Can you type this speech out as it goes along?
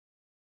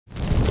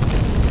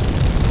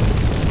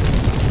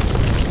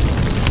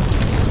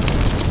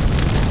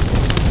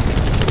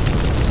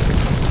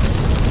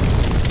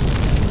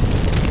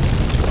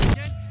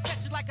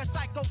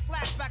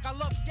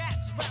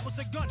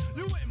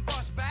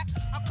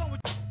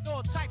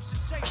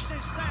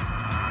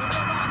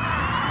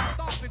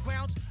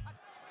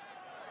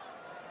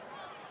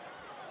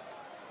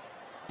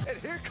And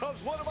here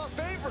comes one of my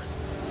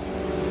favorites.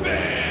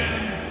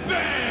 Bam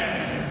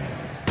Bam!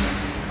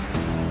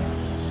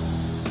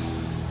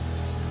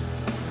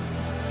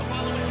 The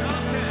following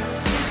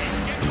contest is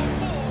scheduled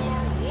for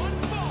one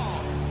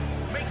fall.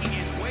 Making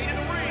his way to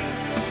the ring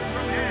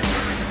from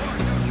Harrisburg Park,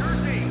 New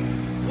Jersey,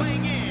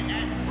 weighing in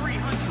at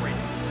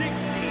 368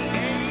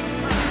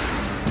 pounds.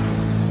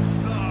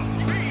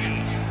 The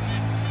Beast!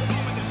 The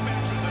moment this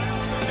match was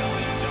announced, the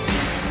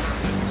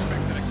WWF is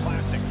expected a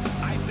classic.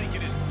 I think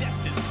it is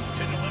destined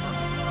to deliver.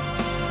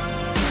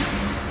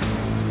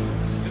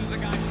 This is a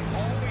guy who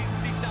always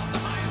seeks out the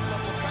highest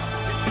level of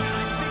competition, and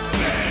I think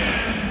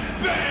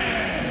Bam!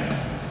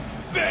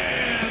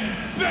 Bam!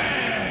 Bam!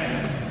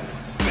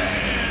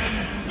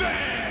 Bam!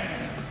 Bam!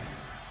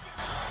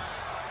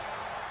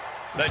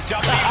 The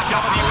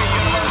WWE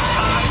Universe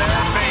on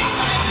their feet.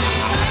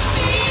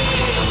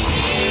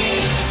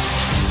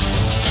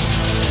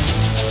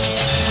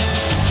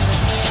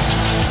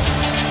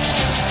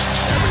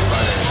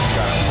 Everybody's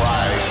got a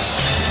price.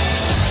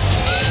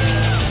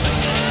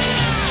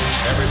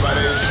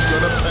 Everybody's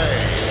gonna pay.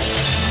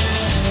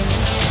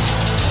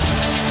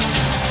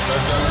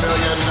 'Cause the $1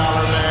 Million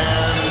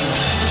Man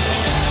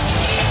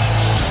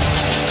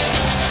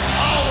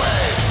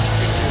always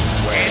gets his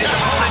way. And his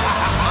opponent,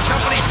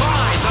 accompanied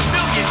by the $1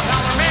 Million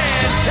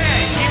Man,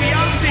 Ted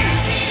DiBiase,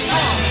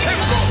 from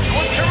Pembroke,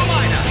 North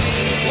Carolina,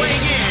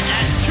 weighing in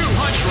at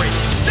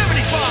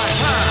 275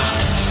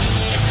 pounds,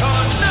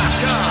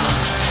 Tatanka.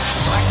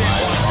 I can't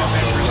watch this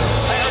entry.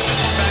 I heard this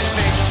one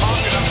backstage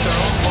talking up their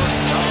own work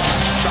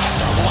non-stop.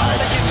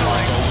 Somebody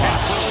lost a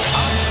lot.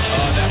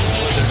 That's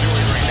what they're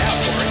doing right now,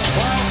 Corey.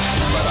 Well,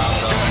 But I'm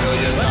the $1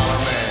 Million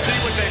Man. see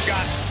what they've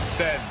got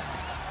then.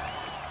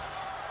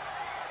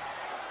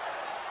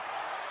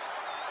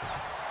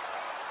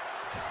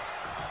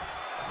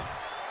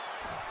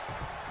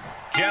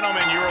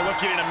 Gentlemen, you are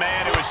looking at a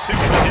man who is sick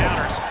of the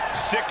doubters,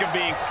 sick of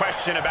being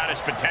questioned about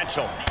his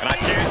potential, and I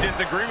can't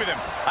disagree with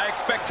him. I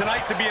expect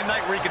tonight to be a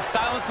night where he can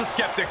silence the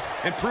skeptics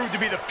and prove to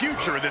be the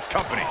future of this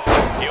company.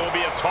 It will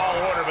be a tall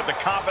order, but the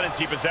confidence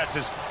he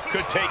possesses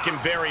could take him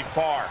very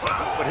far.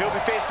 But he'll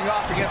be facing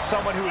off against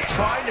someone who is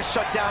trying to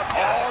shut down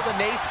all the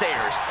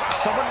naysayers.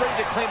 Someone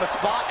ready to claim a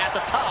spot at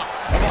the top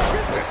of our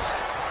business.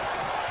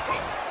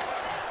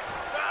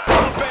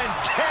 Up and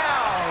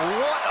down.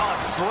 What a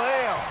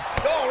slam.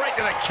 Oh, right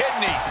to the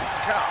kidneys.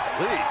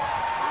 Golly.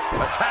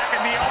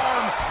 Attacking the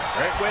arm.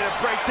 Great way to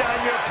break down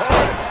your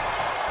opponent.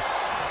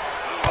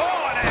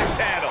 Oh, an axe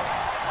handle.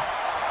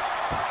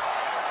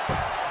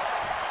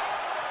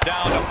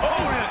 Down to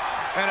opponent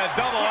and a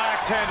double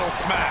axe handle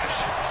smash.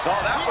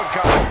 Saw that one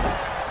coming.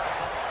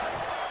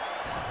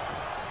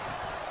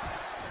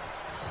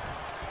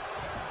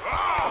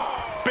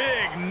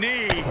 Big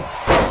knee.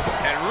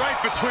 And right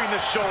between the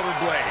shoulder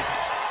blades.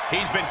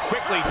 He's been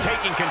quickly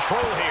taking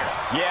control here.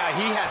 Yeah,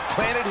 he has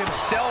planted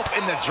himself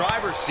in the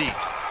driver's seat.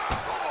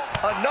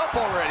 Enough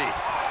already.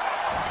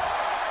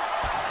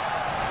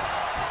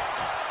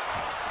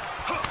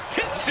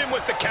 Hits him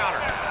with the counter.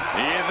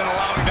 He isn't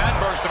allowing that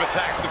burst of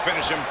attacks to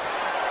finish him.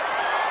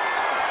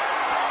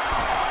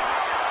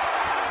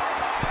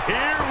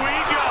 Here we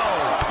go.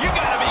 You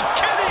gotta be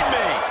kidding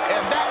me.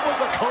 And that was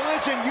a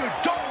collision you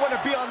don't want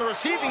to be on the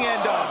receiving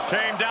end of.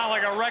 Came down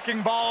like a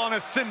wrecking ball on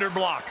a cinder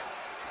block.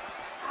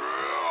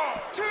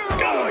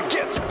 Oh, it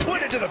gets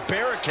put into the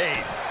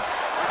barricade.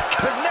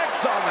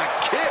 Connects on the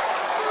kick.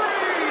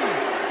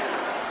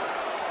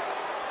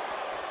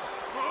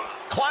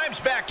 Climbs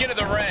back into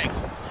the ring.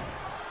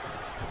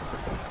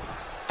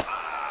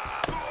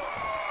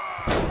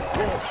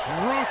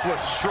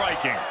 Ruthless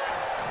striking.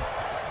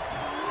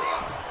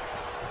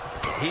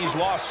 He's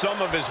lost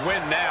some of his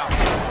wind now.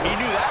 He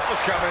knew that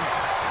was coming.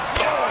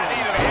 Oh,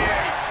 knee to the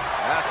face.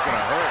 That's going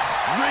to hurt.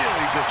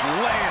 Really just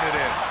laying it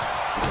in.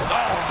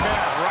 Oh,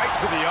 man, right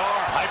to the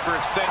arm.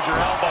 Hyperextend your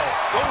elbow.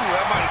 Oh,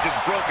 that might have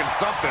just broken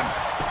something.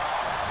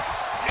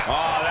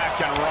 Oh, that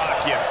can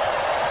rock you.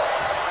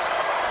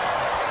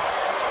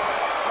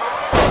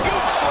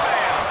 Scoop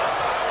slam.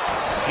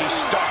 He's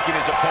stalking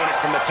his opponent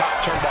from the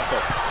top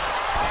turnbuckle.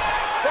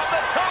 From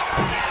the top.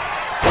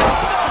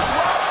 No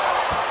drop.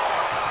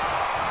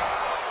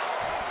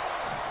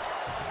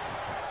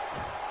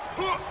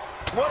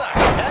 What a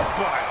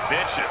headbutt.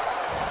 Vicious.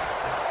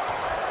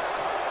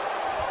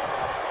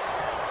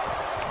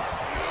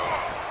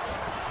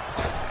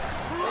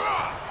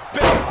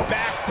 Big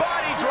back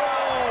body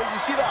draw. You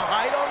see the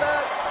height on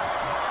that?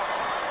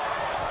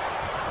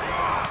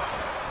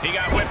 He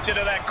got whipped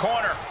into that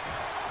corner.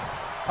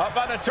 Up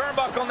on the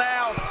turnbuckle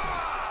now.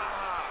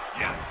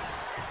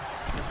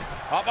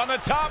 Up on the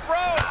top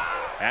rope.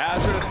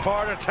 Hazardous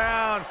part of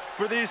town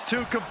for these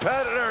two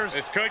competitors.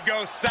 This could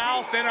go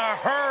south in a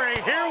hurry.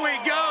 Here we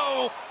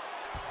go.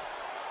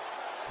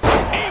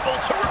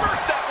 Able to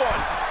reverse that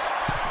one.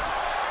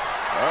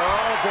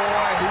 Oh,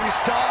 boy, he's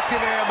stalking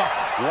him.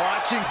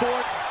 Watching for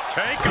it.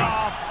 Take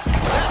off.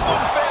 That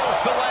one fails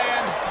to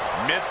land.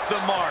 Missed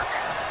the mark.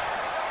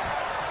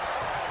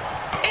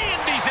 And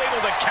he's able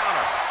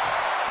counter.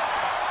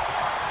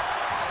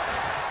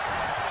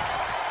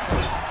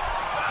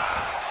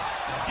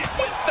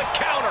 With the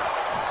counter.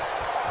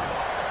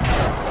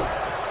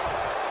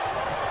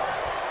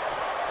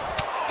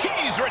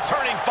 He's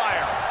returning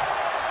fire.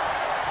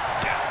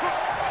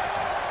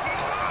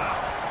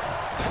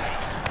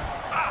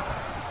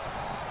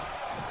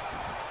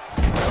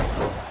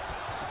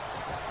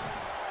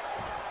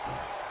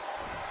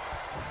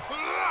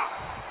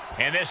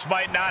 And this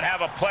might not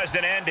have a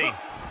pleasant ending.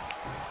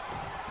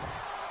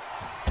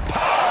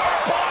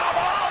 Powerbomb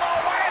all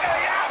the way to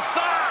the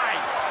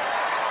outside.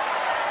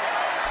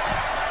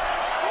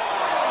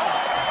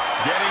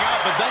 Getting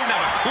up, but doesn't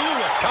have a clue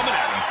what's coming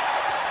at him.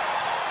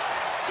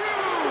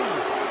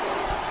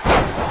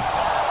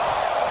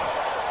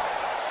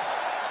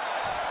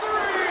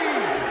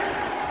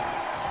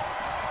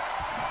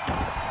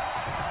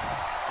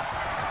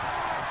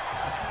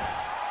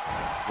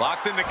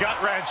 Locks in the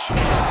gut wrench.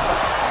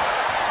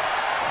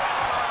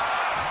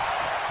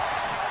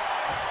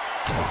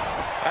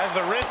 Has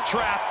the wrist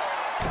trapped.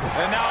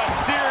 And now a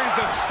series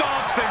of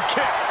stomps and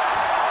kicks.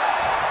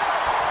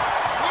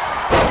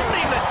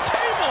 Turning the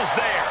tables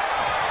there.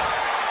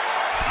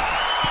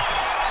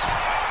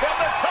 From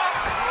the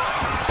top.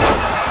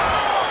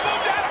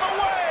 Moved out of the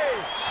way.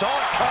 Saw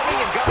it coming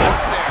and got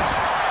out of there.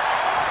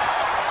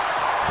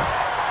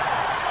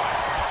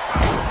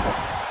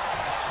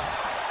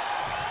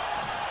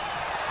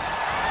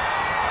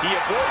 He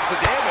avoids the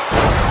damage.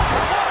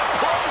 What a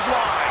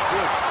clothesline.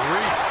 Good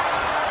grief.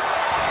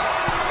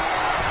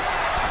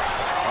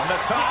 On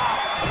the top.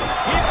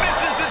 He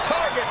misses the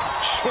target.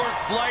 Short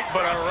flight,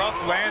 but a rough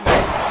landing.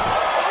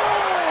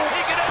 Oh,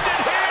 he can end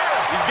it here.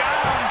 He's got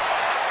him.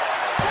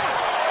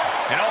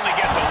 And only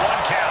gets a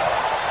 1 count.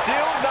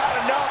 Still not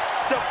enough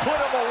to put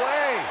him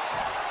away.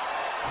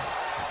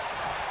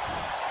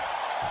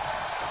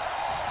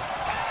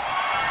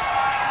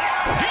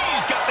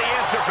 He's got the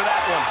answer for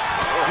that one.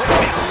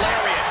 Whipping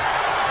lariat.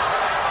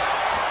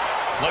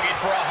 Looking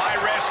for a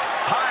high-risk,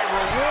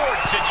 high-reward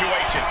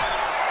situation.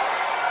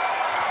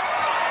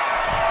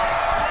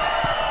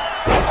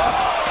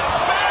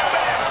 Bam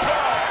Bam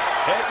solved.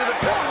 Head to the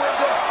pin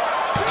window.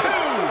 2.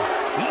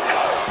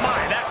 No,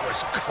 my, that was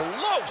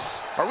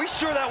close. Are we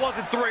sure that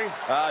wasn't 3?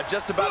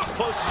 Just about as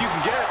close as you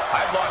can get.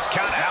 I've lost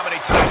count of how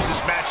many times this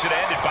match should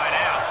have ended by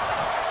now.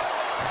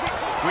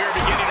 We are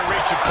beginning to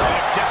reach a point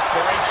of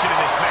desperation in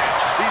this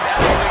match. These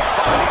athletes'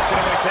 bodies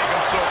can only take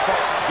them so far.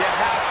 You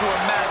have to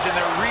imagine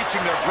they're reaching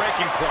their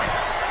breaking point.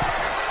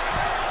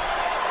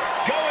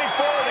 Going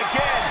forward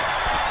again.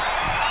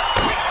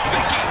 Quick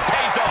thinking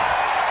pays off.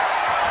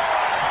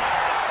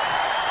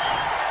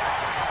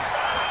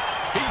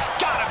 He's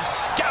got him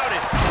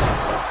scouted.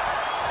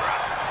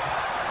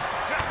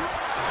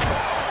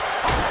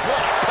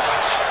 What a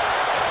punch.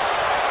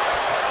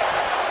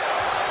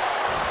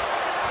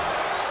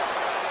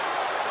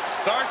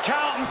 Start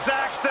counting,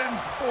 Saxton.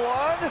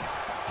 1,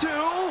 2,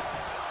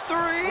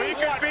 3. We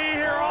could be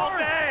here all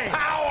day.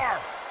 Power.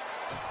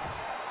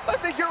 I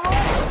think you're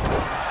right.